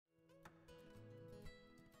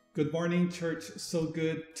Good morning, church. So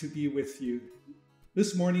good to be with you.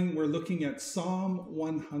 This morning, we're looking at Psalm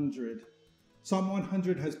 100. Psalm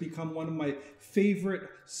 100 has become one of my favorite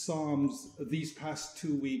Psalms these past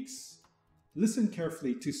 2 weeks. Listen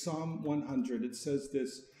carefully to Psalm 100. It says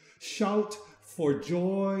this: "Shout for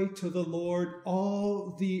joy to the Lord,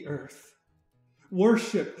 all the earth.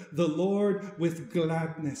 Worship the Lord with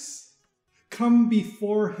gladness. Come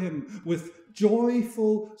before him with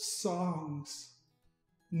joyful songs.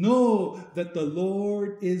 Know that the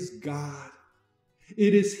Lord is God.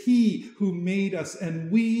 It is he who made us, and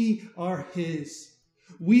we are his.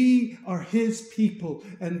 We are his people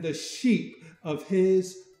and the sheep of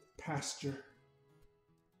his pasture.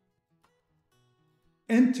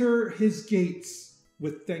 Enter his gates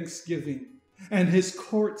with thanksgiving and his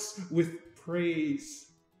courts with praise.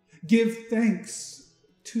 Give thanks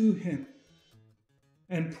to him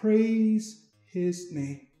and praise his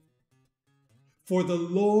name. For the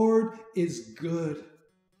Lord is good,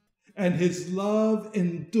 and his love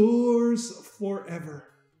endures forever.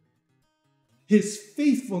 His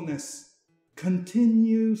faithfulness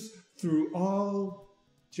continues through all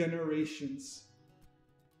generations."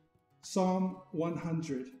 Psalm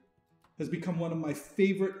 100 has become one of my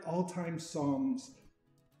favorite all-time psalms.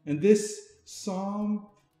 And this psalm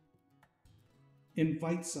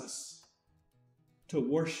invites us to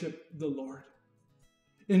worship the Lord,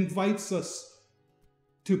 invites us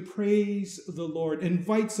to praise the Lord,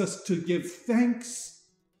 invites us to give thanks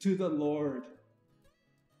to the Lord.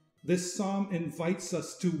 This psalm invites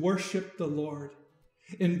us to worship the Lord,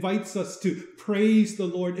 invites us to praise the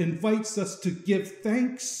Lord, invites us to give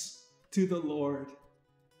thanks to the Lord.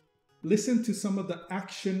 Listen to some of the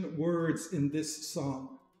action words in this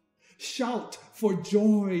psalm. Shout for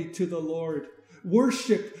joy to the Lord.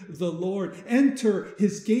 Worship the Lord. Enter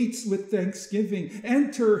his gates with thanksgiving.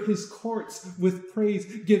 Enter his courts with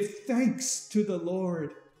praise. Give thanks to the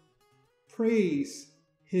Lord. Praise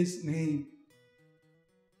his name.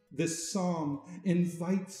 This psalm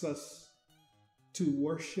invites us to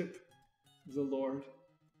worship the Lord.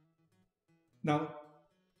 Now,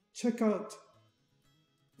 check out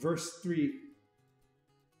verse 3.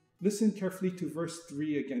 Listen carefully to verse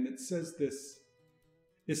 3 again. It says this.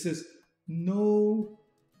 It says, "Know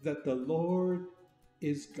that the Lord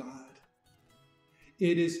is God.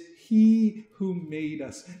 It is he who made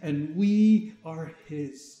us, and we are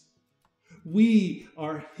his. We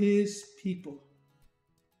are his people,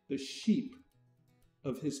 the sheep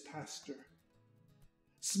of his pasture."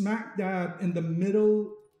 Smack dab in the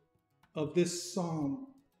middle of this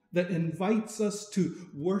psalm that invites us to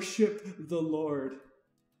worship the Lord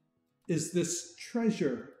is this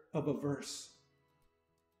treasure of a verse.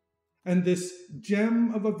 And this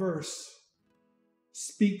gem of a verse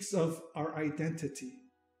speaks of our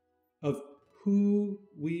identity, of who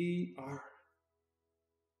we are.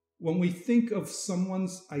 When we think of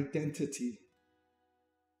someone's identity,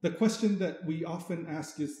 the question that we often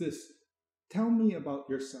ask is this: tell me about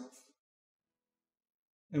yourself.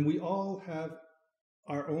 And we all have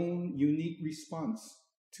our own unique response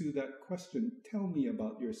to that question. Tell me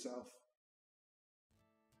about yourself.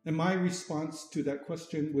 And my response to that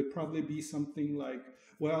question would probably be something like,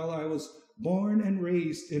 well, I was born and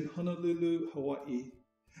raised in Honolulu, Hawaii.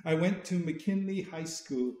 I went to McKinley High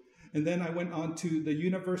School, and then I went on to the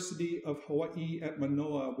University of Hawaii at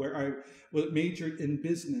Manoa, where I majored in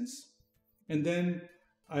business. And then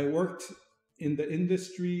I worked in the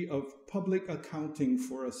industry of public accounting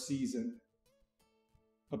for a season,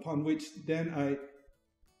 upon which then I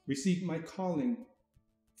received my calling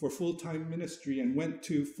for full-time ministry and went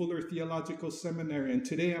to Fuller Theological Seminary. And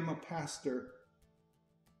today I'm a pastor.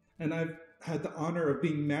 And I've had the honor of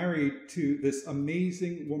being married to this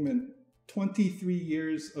amazing woman, 23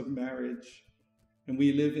 years of marriage. And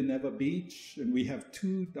we live in Ewa Beach, and we have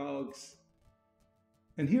 2 dogs.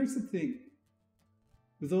 And here's the thing.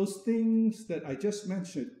 Those things that I just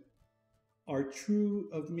mentioned are true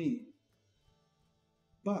of me.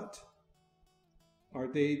 But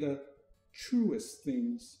are they the truest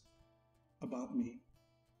things about me?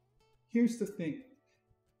 Here's the thing.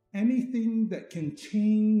 Anything that can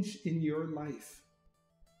change in your life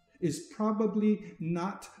is probably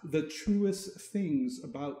not the truest things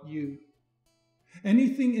about you.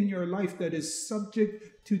 Anything in your life that is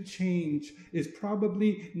subject to change is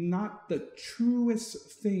probably not the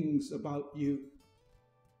truest things about you.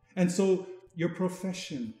 And so your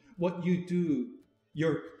profession, what you do,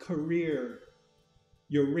 your career,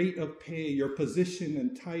 your rate of pay, your position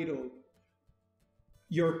and title,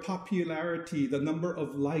 your popularity, the number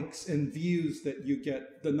of likes and views that you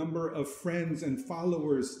get, the number of friends and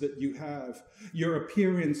followers that you have, your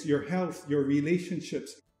appearance, your health, your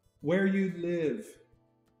relationships, where you live,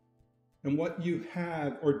 and what you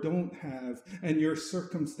have or don't have, and your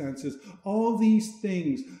circumstances. All these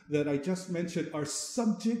things that I just mentioned are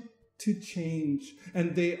subject to change,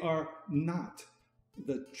 and they are not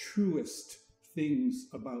the truest things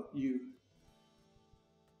about you.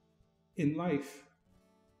 In life,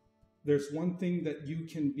 there's one thing that you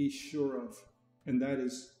can be sure of, and that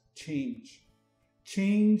is change.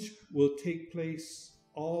 Change will take place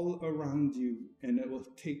all around you, and it will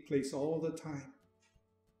take place all the time.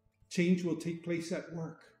 Change will take place at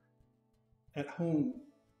work, at home,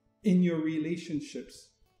 in your relationships,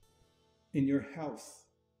 in your health,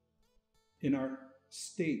 in our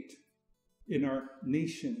state, in our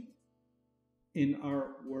nation, in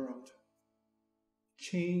our world.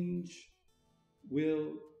 Change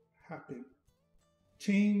will happen.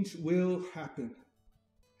 Change will happen.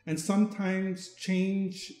 And sometimes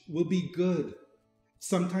change will be good.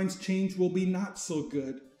 Sometimes change will be not so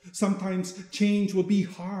good. Sometimes change will be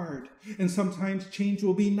hard. And sometimes change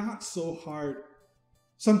will be not so hard.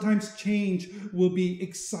 Sometimes change will be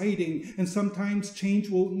exciting. And sometimes change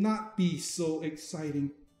will not be so exciting.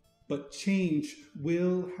 But change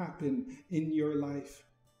will happen in your life.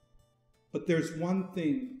 But there's one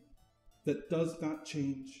thing that does not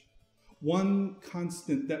change. One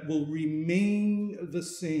constant that will remain the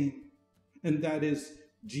same, and that is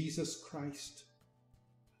Jesus Christ.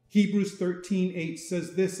 Hebrews 13:8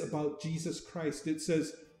 says this about Jesus Christ. It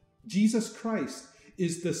says, Jesus Christ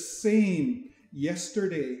is the same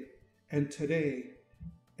yesterday and today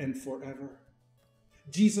and forever.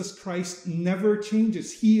 Jesus Christ never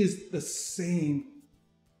changes. He is the same.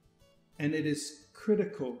 And it is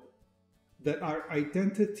critical that our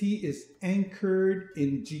identity is anchored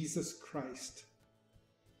in Jesus Christ.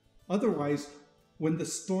 Otherwise, when the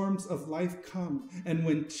storms of life come and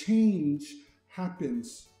when change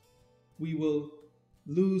happens, we will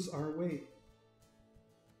lose our way.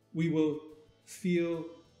 We will feel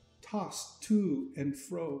tossed to and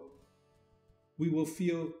fro. We will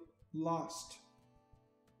feel lost.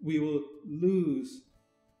 We will lose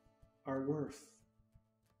our worth.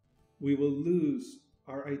 We will lose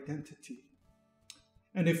our identity.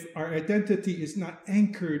 And if our identity is not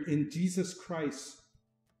anchored in Jesus Christ,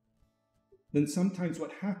 then sometimes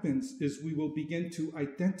what happens is we will begin to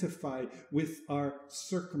identify with our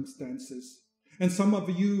circumstances. And some of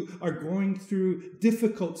you are going through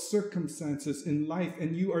difficult circumstances in life,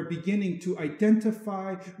 and you are beginning to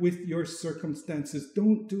identify with your circumstances.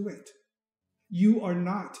 Don't do it. You are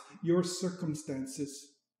not your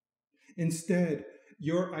circumstances. Instead,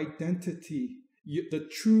 your identity, the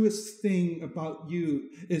truest thing about you,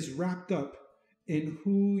 is wrapped up in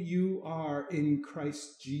who you are in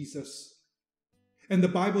Christ Jesus. And the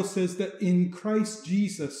Bible says that in Christ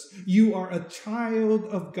Jesus, you are a child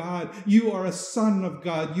of God. You are a son of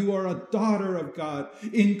God. You are a daughter of God.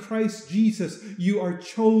 In Christ Jesus, you are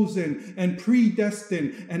chosen and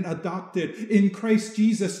predestined and adopted. In Christ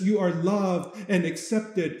Jesus, you are loved and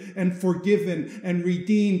accepted and forgiven and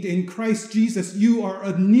redeemed. In Christ Jesus, you are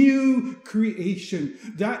a new creation.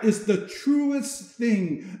 That is the truest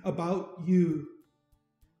thing about you.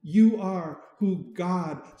 You are who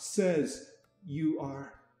God says you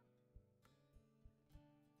are.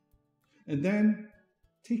 And then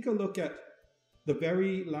take a look at the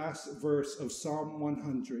very last verse of Psalm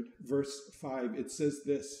 100, verse 5. It says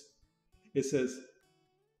this. It says,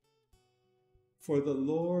 "For the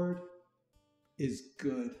Lord is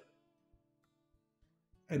good,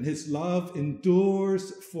 and his love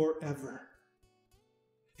endures forever.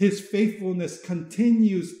 His faithfulness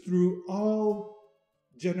continues through all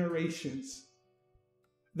generations."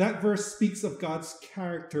 That verse speaks of God's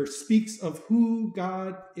character, speaks of who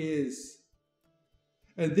God is.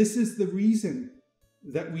 And this is the reason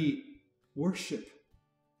that we worship.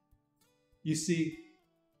 You see,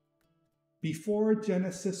 before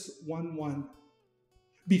Genesis 1:1,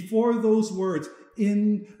 before those words,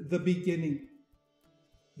 "in the beginning,"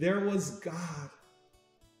 there was God.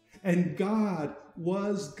 And God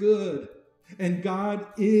was good. And God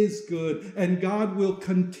is good. And God will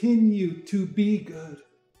continue to be good.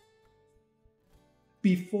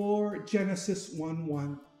 Before Genesis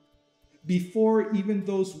 1:1, before even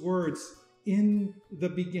those words, "in the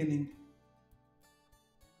beginning,"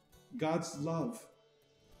 God's love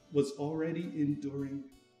was already enduring.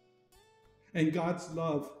 And God's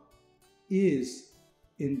love is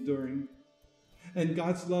enduring. And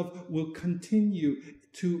God's love will continue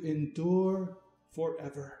to endure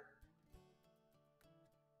forever.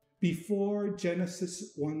 Before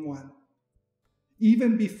Genesis 1:1,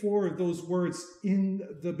 even before those words,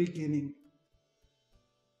 "in the beginning,"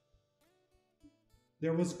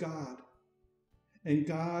 there was God. and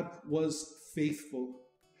God was faithful,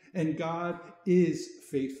 and God is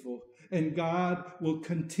faithful, and God will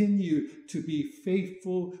continue to be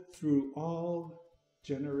faithful through all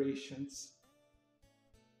generations.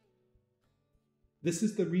 This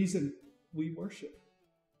is the reason we worship,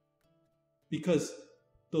 because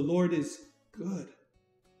the Lord is good,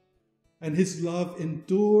 and his love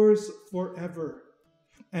endures forever,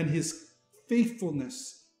 and his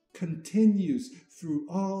faithfulness continues through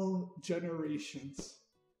all generations.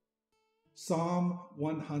 Psalm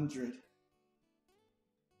 100.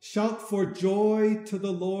 Shout for joy to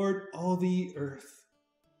the Lord, all the earth.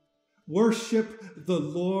 Worship the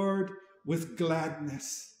Lord with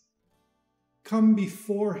gladness. Come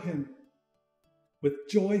before him with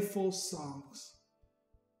joyful songs.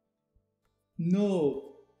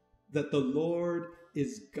 Know that the Lord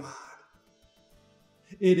is God.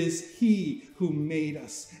 It is he who made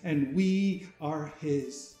us, and we are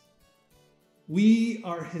his. We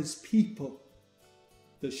are his people,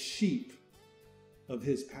 the sheep of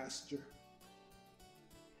his pasture.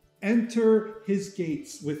 Enter his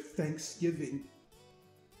gates with thanksgiving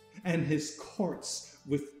and his courts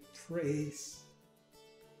with praise.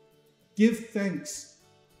 Give thanks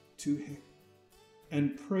to him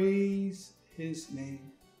and praise his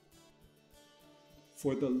name.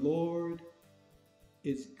 For the Lord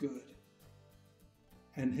is good,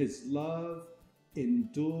 and his love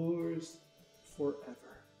endures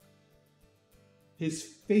forever. His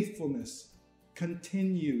faithfulness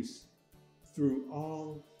continues through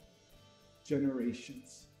all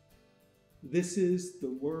generations. This is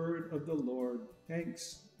the word of the Lord.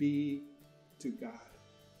 Thanks be to God.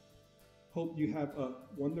 Hope you have a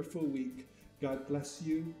wonderful week. God bless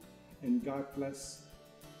you, and God bless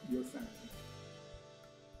your family.